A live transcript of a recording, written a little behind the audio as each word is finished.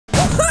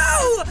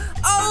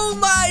Oh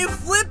my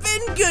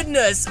flippin'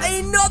 goodness!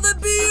 Another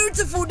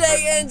beautiful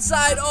day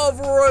inside of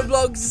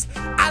Roblox,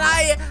 and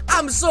I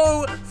am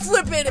so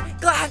flippin'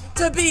 glad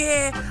to be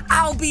here.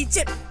 I'll be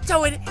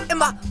tiptoeing in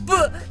my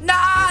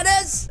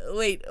bananas.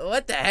 Wait,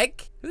 what the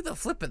heck? Who the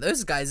flip are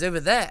those guys over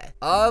there?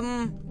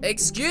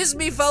 Excuse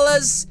me,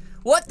 fellas.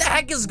 What the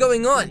heck is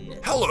going on?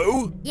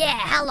 Hello? Yeah,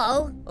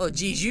 hello. Oh,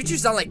 geez, you two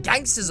sound like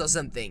gangsters or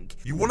something.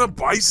 You wanna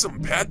buy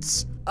some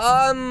pets?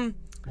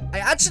 I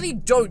actually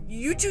don't.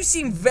 You two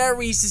seem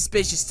very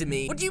suspicious to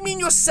me. What do you mean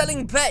you're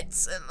selling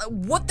pets?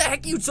 What the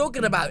heck are you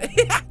talking about?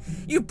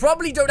 You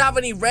probably don't have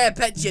any rare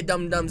pets, you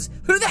dum-dums.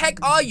 Who the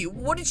heck are you?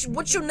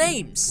 What's your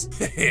names?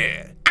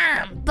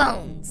 I'm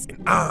Bones.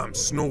 And I'm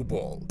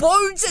Snowball.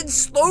 Bones and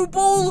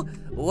Snowball?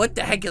 What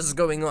the heck is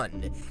going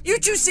on? You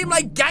two seem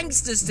like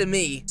gangsters to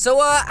me. So,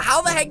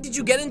 how the heck did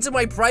you get into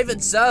my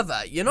private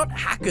server? You're not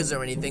hackers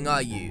or anything,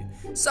 are you?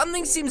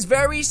 Something seems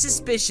very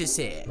suspicious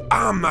here.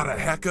 I'm not a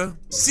hacker.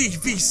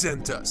 CV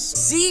sent us.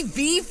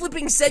 CV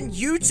flipping sent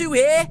you two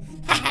here?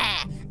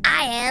 Haha,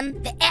 I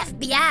am the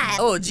FBI.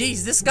 Oh,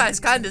 geez, this guy's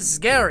kind of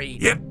scary.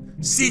 Yep,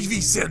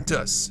 CV sent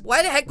us.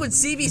 Why the heck would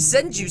CV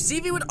send you?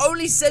 CV would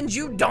only send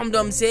you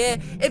dum-dums here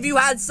if you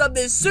had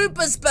something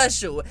super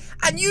special.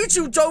 And you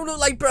two don't look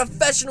like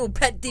professional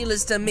pet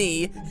dealers to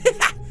me.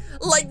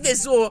 Like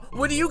this, or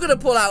what are you gonna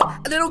pull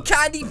out? A little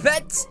candy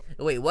pet?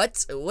 Wait,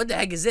 what? What the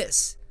heck is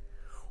this?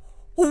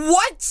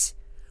 What?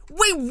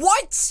 Wait,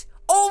 what?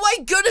 Oh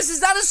my goodness, is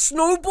that a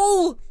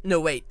snowball? No,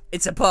 wait,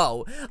 it's a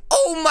pearl.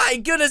 Oh my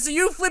goodness, are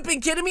you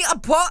flipping kidding me? A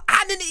pearl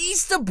and an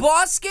Easter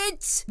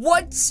basket?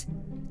 What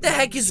the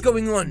heck is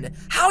going on?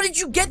 How did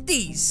you get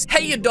these?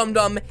 Hey, you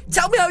dum-dum,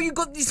 tell me how you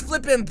got these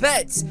flipping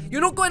pets. You're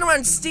not going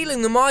around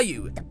stealing them, are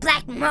you? The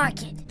black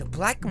market. The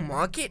black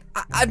market?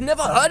 I've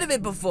never heard of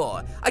it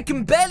before. I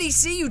can barely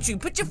see you two.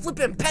 Put your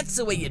flipping pets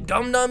away, you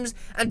dum-dums,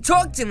 and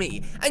talk to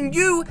me. And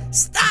you,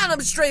 stand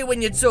up straight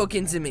when you're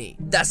talking to me.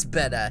 That's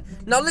better.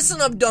 Now listen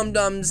up,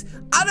 dum-dums.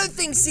 I don't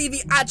think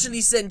CV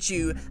actually sent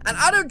you, and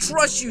I don't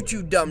trust you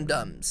two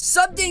dum-dums.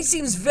 Something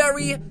seems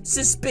very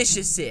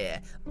suspicious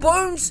here.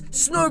 Bones,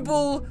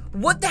 Snowball,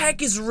 what the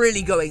heck is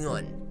really going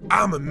on?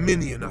 I'm a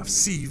minion of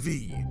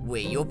CV.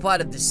 Wait, you're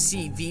part of the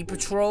CV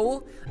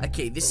patrol?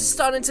 Okay, this is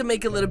starting to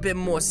make a little bit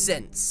more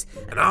sense.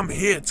 And I'm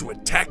here to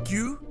attack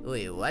you?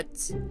 Wait,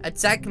 what?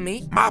 Attack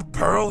me? My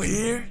pearl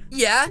here?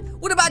 Yeah?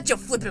 What about your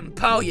flipping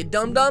pearl, you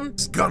dum-dum?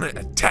 It's gonna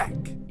attack.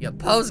 Your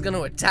pearl's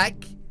gonna attack?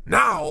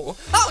 Now.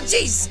 Oh,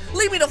 jeez!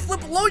 Leave me the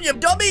flip alone, you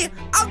dummy!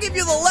 I'll give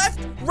you the left,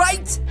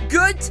 right,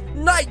 good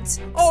night!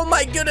 Oh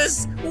my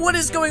goodness, what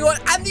is going on?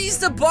 And the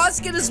Easter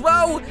basket as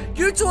well!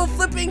 You two are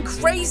flipping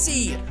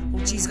crazy! Oh,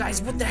 jeez,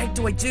 guys, what the heck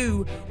do I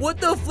do? What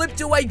the flip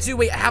do I do?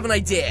 Wait, I have an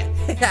idea.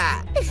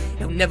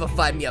 You'll never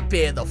find me up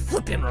here, the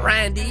flipping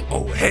Randy.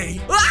 Oh, hey.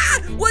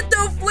 Ah! What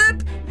the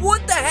flip?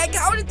 What the heck?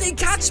 How did they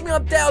catch me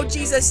up there? Oh,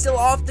 jeez, they're still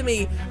after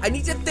me. I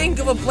need to think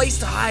of a place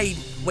to hide.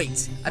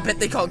 Wait, I bet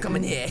they can't come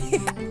in here.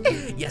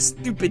 You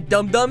stupid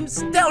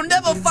dum-dums. They'll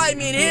never find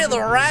me in here, the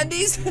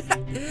Randys.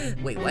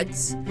 Wait, what?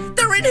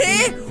 They're in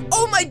here?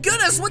 Oh my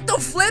goodness, what the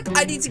flip?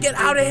 I need to get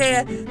out of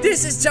here.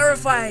 This is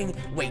terrifying.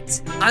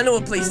 Wait, I know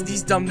a place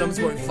these dum-dums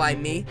won't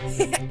find me.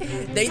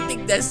 They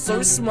think they're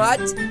so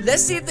smart.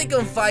 Let's see if they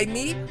can find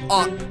me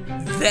up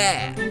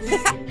there.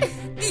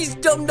 These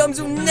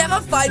dum-dums will never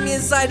find me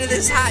inside of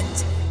this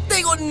hat.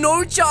 They got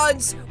no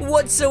chance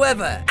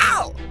whatsoever.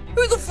 Ow!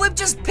 Who the flip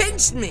just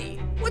pinched me?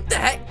 What the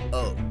heck?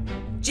 Oh,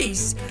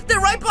 jeez.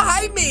 They're right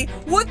behind me.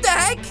 What the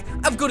heck?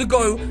 I've got to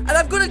go, and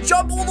I've got to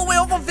jump all the way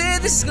off of here.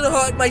 This is going to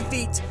hurt my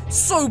feet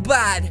so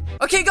bad.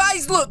 Okay,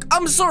 guys, look,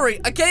 I'm sorry,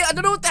 okay? I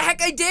don't know what the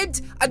heck I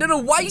did. I don't know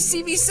why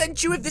CV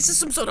sent you, if this is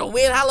some sort of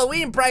weird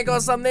Halloween prank or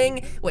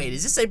something. Wait,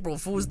 is this April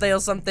Fool's Day or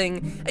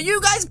something? Are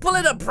you guys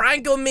pulling a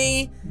prank on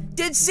me?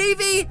 Did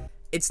CV...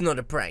 It's not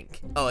a prank.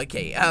 Oh,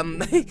 okay,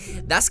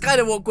 that's kind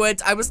of awkward.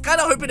 I was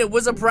kind of hoping it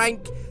was a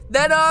prank.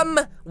 Then,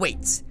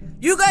 wait.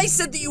 You guys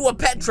said that you were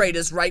pet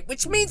traders, right?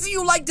 Which means that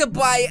you like to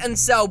buy and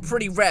sell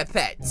pretty rare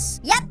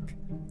pets. Yep.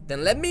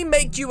 Then let me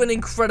make you an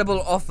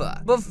incredible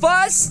offer. But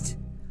first,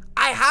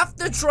 I have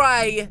to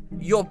try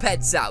your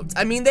pets out.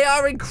 I mean, they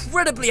are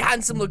incredibly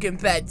handsome looking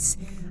pets.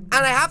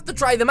 And I have to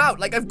try them out.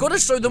 Like, I've got to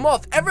show them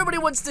off. Everybody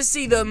wants to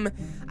see them.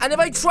 And if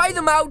I try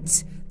them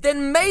out...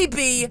 then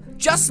maybe,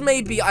 just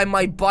maybe, I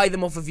might buy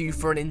them off of you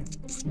for an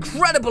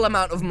incredible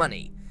amount of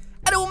money.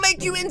 And it will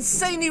make you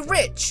insanely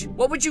rich.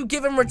 What would you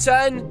give in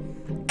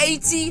return?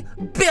 80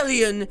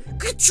 billion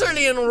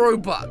quadrillion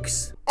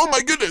Robux. Oh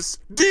my goodness,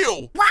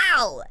 deal.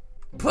 Wow.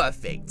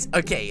 Perfect.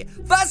 Okay,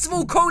 first of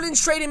all,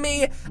 Colin's trading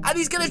me, and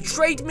he's gonna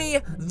trade me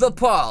the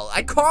pearl.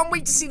 I can't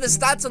wait to see the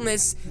stats on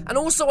this, and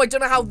also I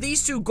don't know how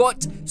these two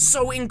got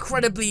so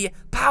incredibly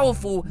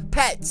powerful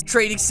pet.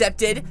 Trade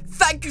accepted.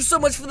 Thank you so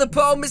much for the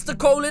pearl, Mr.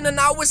 Colin, and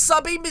now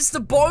wasabi,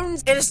 Mr.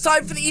 Bones. It is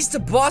time for the Easter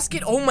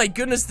basket. Oh my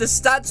goodness, the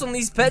stats on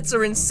these pets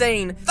are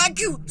insane.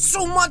 Thank you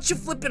so much, you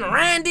flipping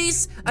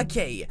Randys.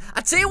 Okay,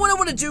 I tell you what I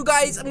want to do,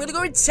 guys. I'm gonna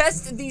go and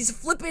test these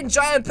flipping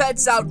giant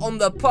pets out on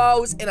the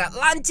pearls in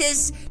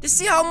Atlantis to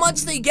see how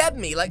much they get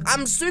me. Like,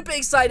 I'm super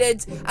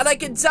excited, and I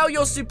can tell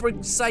you're super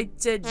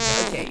excited.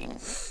 Okay,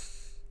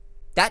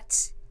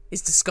 that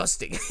is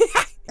disgusting.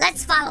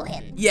 Let's follow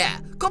him. Yeah,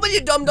 come on, you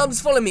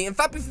dum-dums, follow me. In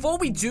fact, before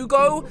we do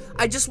go,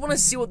 I just want to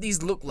see what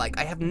these look like.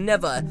 I have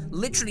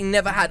literally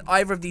never had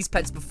either of these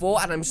pets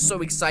before, and I'm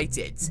so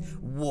excited.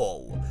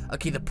 Whoa.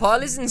 Okay, the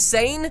pearl is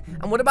insane.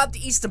 And what about the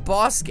Easter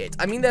basket?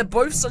 I mean, they're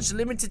both such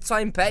limited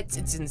time pets,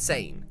 it's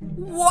insane.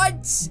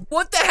 What?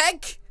 What the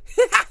heck?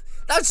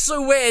 That's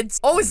so weird.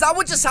 Oh, is that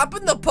what just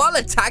happened? The pearl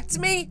attacked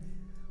me?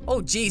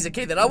 Oh, jeez,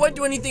 okay, then I won't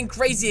do anything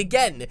crazy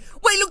again.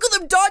 Wait, look at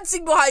them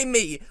dancing behind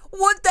me.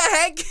 What the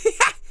heck?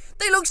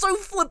 They look so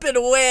flippin'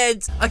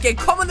 weird. Okay,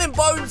 come on in,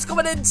 Bones. Come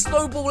on in,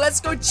 Snowball. Let's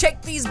go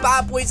check these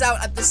bad boys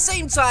out at the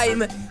same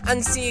time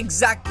and see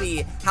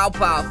exactly how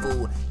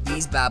powerful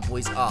these bad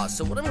boys are.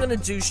 So what I'm gonna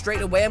do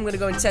straight away, I'm gonna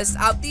go and test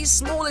out the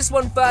smallest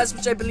one first,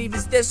 which I believe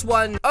is this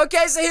one.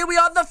 Okay, so here we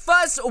are, the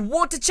first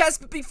water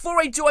chest. But before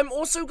I do, I'm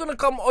also gonna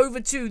come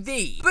over to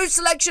the boost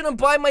selection and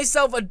buy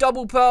myself a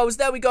double pearls.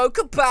 There we go.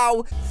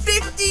 Kapow.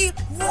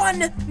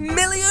 51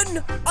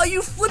 million? Are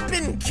you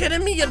flipping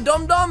kidding me, you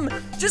dum-dum?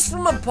 Just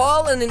from a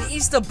pearl and an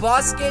Easter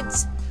basket?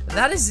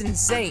 That is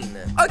insane.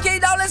 Okay,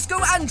 now let's go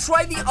and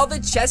try the other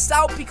chest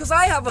out, because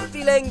I have a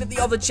feeling that the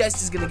other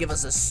chest is going to give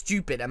us a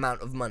stupid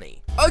amount of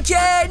money.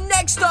 Okay,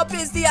 next up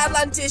is the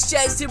Atlantis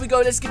chest. Here we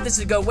go. Let's give this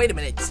a go. Wait a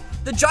minute.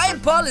 The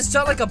giant pearl is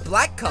turned like a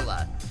black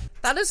color.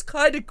 That is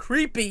kind of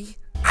creepy.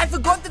 I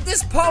forgot that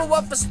this pearl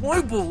worked for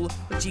Snowball.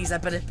 But jeez, I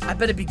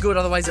better be good,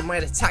 otherwise it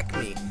might attack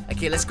me.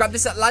 Okay, let's grab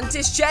this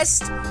Atlantis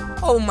chest.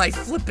 Oh my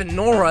flippin'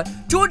 Nora.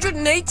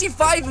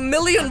 285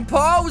 million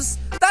pearls?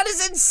 That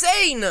is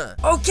insane.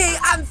 Okay,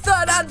 and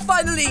third and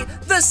finally,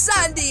 the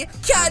Sandy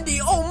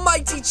Candy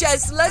Almighty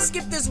chest. Let's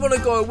give this one a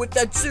go with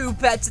the two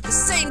pets at the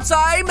same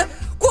time.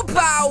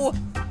 Whoop-pow.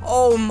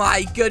 Oh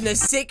my goodness,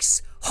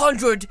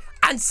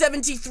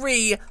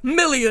 673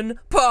 million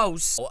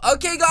pearls.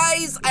 Okay,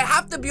 guys, I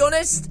have to be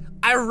honest.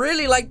 I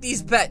really like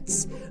these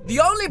pets. The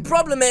only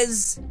problem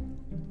is,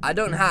 I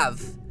don't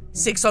have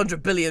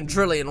 600 billion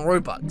trillion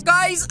Robux.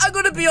 Guys, I'm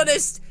gonna be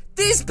honest.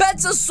 These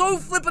pets are so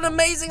flippin'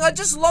 amazing. I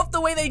just love the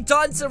way they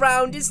dance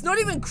around. It's not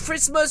even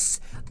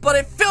Christmas, but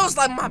it feels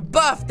like my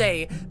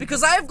birthday,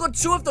 because I have got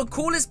two of the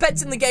coolest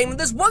pets in the game, and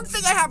there's one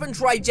thing I haven't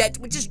tried yet,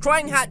 which is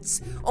trying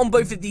hats on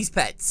both of these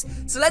pets.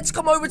 So let's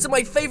come over to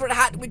my favorite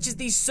hat, which is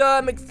the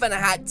Sir McFenna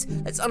hat.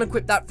 Let's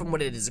unequip that from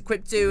what it is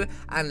equipped to,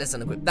 and let's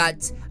unequip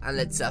that, and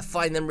let's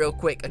find them real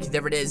quick. Okay,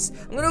 there it is.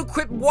 I'm going to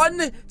equip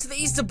one to the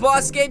Easter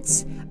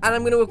basket, and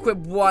I'm going to equip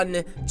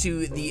one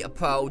to the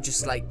pearl,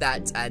 just like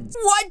that, and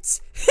what?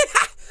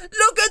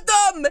 Look at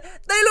them!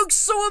 They look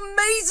so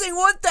amazing!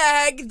 What the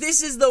heck?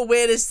 This is the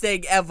weirdest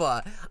thing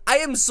ever. I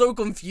am so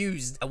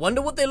confused. I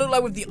wonder what they look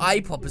like with the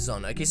eye poppers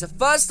on. Okay, so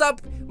first up,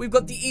 we've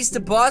got the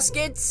Easter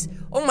basket.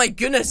 Oh my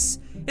goodness.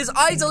 His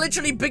eyes are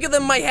literally bigger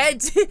than my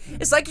head.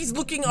 It's like he's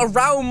looking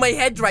around my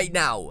head right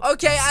now.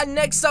 Okay, and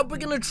next up, we're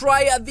gonna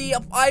try the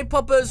eye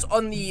poppers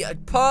on the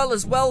pearl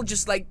as well,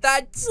 just like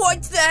that.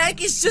 What the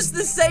heck? It's just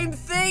the same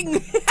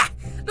thing.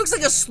 Looks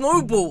like a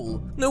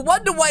snowball. No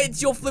wonder why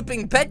it's your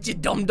flipping pet, you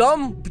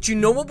dum-dum. But you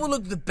know what will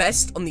look the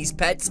best on these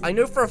pets? I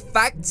know for a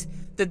fact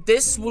that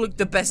this will look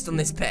the best on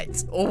this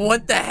pet. Oh,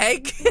 what the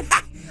heck?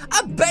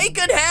 A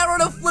bacon hair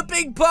on a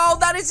flipping pearl?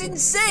 That is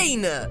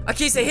insane.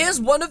 Okay, so here's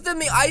one of them,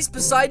 the Ice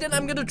Poseidon.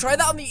 I'm gonna try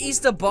that on the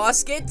Easter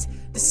basket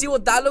to see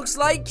what that looks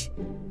like.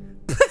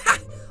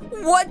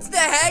 What the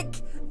heck?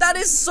 That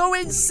is so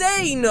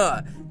insane.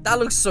 That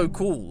looks so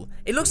cool.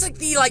 It looks like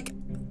the,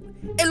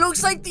 it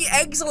looks like the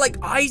eggs are like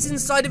eyes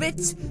inside of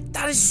it.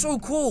 That is so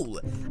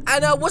cool.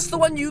 And what's the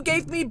one you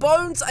gave me,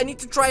 Bones? I need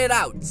to try it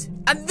out.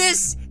 And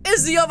this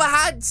is the other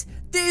hat.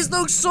 These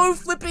look so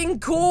flipping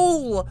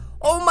cool.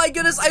 Oh my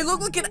goodness, I look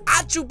like an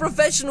actual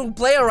professional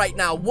player right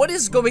now. What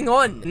is going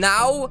on?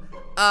 Now,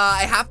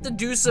 I have to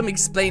do some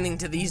explaining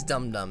to these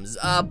dum-dums.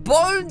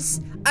 Bones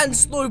and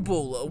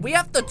Snowball, we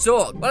have to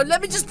talk. Well,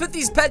 let me just put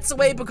these pets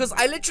away because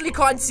I literally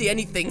can't see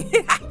anything.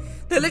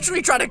 They're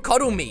literally trying to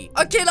cuddle me.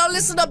 Okay, now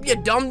listen up, you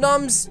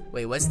dum-dums.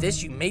 Wait, what's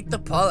this? You made the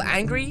pearl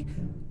angry?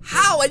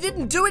 How? I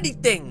didn't do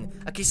anything.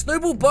 Okay,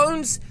 Snowball,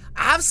 Bones,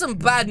 I have some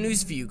bad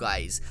news for you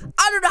guys.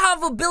 I don't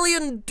have a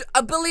billion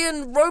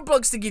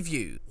Robux to give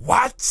you.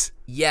 What?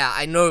 Yeah,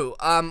 I know.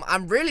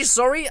 I'm really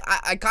sorry.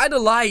 I kind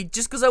of lied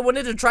just because I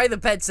wanted to try the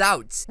pets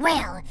out.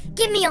 Well,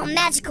 give me your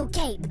magical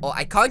cape. Oh,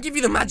 I can't give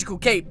you the magical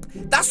cape.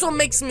 That's what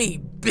makes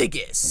me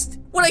biggest.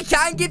 What I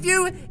can give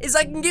you is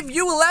I can give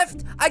you a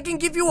left, I can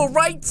give you a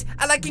right,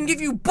 and I can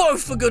give you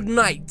both a good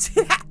night.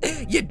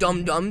 You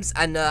dum-dums.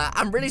 And,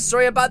 I'm really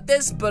sorry about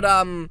this, but,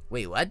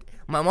 wait, what?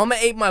 My mama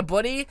ate my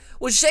body?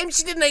 Well, shame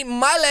she didn't eat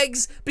my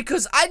legs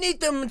because I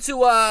need them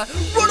to,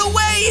 run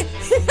away.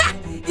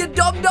 you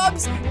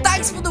dum-dums.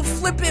 Thanks for the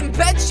flipping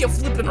pets, you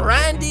flipping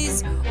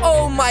Randys.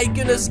 Oh my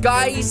goodness,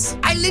 guys.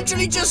 I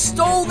literally just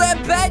stole their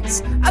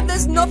pets, and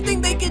there's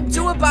nothing they can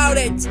do about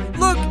it.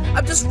 Look,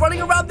 I'm just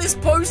running around this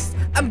post,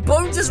 and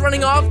Bones is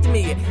running after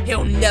me.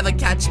 He'll never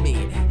catch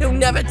me. He'll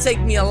never take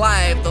me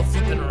alive, the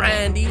flipping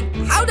Randy.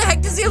 How the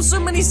heck does he have so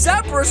many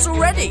Cerberus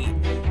already?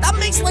 That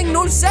makes like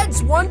no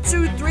sense. 1,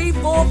 2, 3,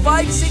 4,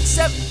 5, 6,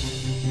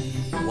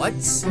 7. What?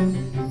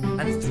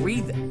 And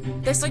 3.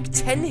 There's like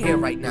 10 here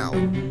right now.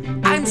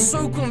 I'm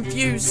so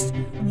confused.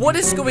 What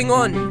is going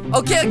on?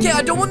 Okay,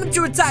 I don't want them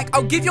to attack.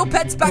 I'll give your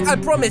pets back, I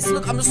promise.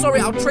 Look, I'm sorry.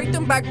 I'll trade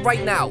them back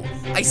right now.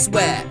 I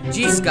swear.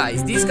 Jeez,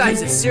 guys. These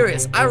guys are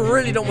serious. I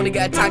really don't want to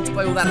get attacked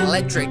by all that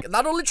electric.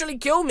 That'll literally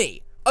kill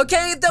me.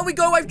 Okay, there we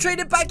go. I've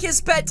traded back his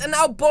pet, and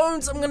now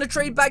Bones, I'm gonna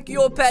trade back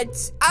your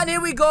pet. And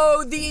here we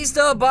go, the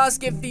Easter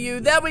basket for you.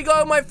 There we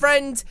go, my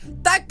friend.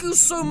 Thank you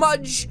so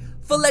much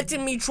for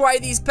letting me try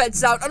these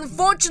pets out.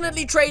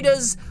 Unfortunately,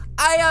 traders,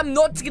 I am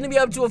not gonna be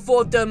able to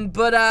afford them,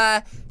 but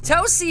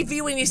tell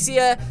CV when you see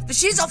her that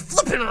she's a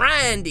flippin'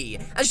 Randy,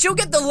 and she'll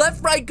get the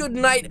left, right, good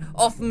night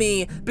off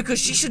me, because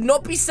she should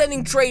not be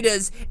sending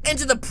traders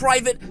into the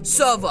private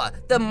server.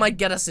 That might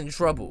get us in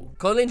trouble.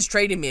 Colin's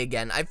trading me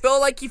again. I feel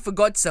like he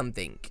forgot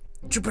something.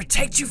 To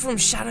protect you from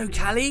Shadow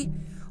Callie?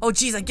 Oh,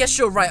 geez, I guess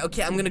you're right.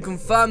 Okay, I'm gonna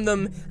confirm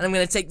them, and I'm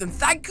gonna take them.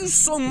 Thank you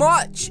so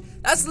much.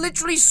 That's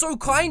literally so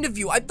kind of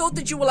you. I thought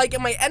that you were like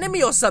my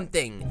enemy or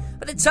something,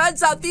 but it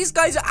turns out these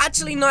guys are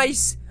actually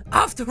nice.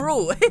 After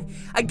all,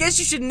 I guess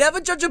you should never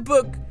judge a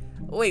book.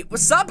 Wait,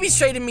 Wasabi's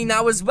trading me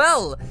now as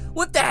well.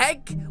 What the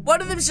heck? One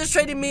of them's just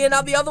trading me and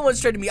now the other one's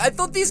trading me. I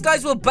thought these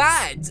guys were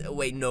bad.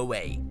 Wait, no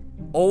way.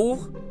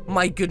 Oh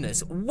my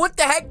goodness. What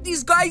the heck?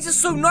 These guys are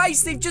so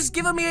nice. They've just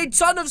given me a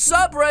ton of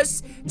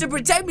Cerberus to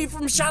protect me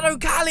from Shadow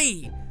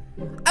Callie.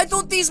 I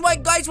thought these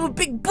white guys were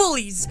big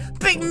bullies,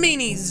 big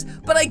meanies,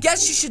 but I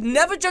guess you should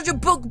never judge a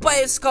book by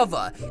its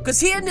cover, because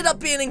he ended up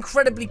being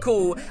incredibly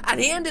cool, and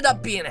he ended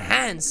up being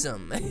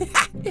handsome.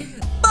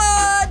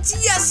 But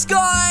yes,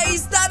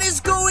 guys, that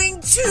is going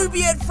to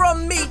be it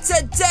from me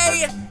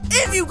today.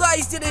 If you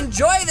guys did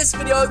enjoy this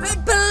video,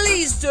 then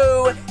please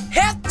do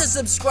hit the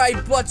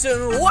subscribe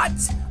button. What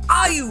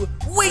are you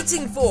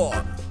waiting for?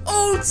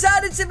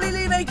 Alternatively,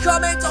 leave a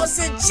comment or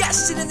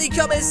suggestion in the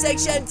comment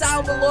section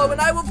down below,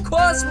 and I, of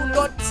course, will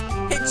not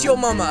hit your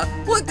mama.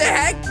 What the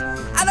heck?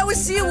 And I will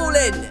see you all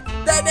in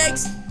the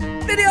next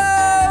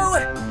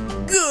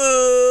video.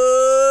 Good.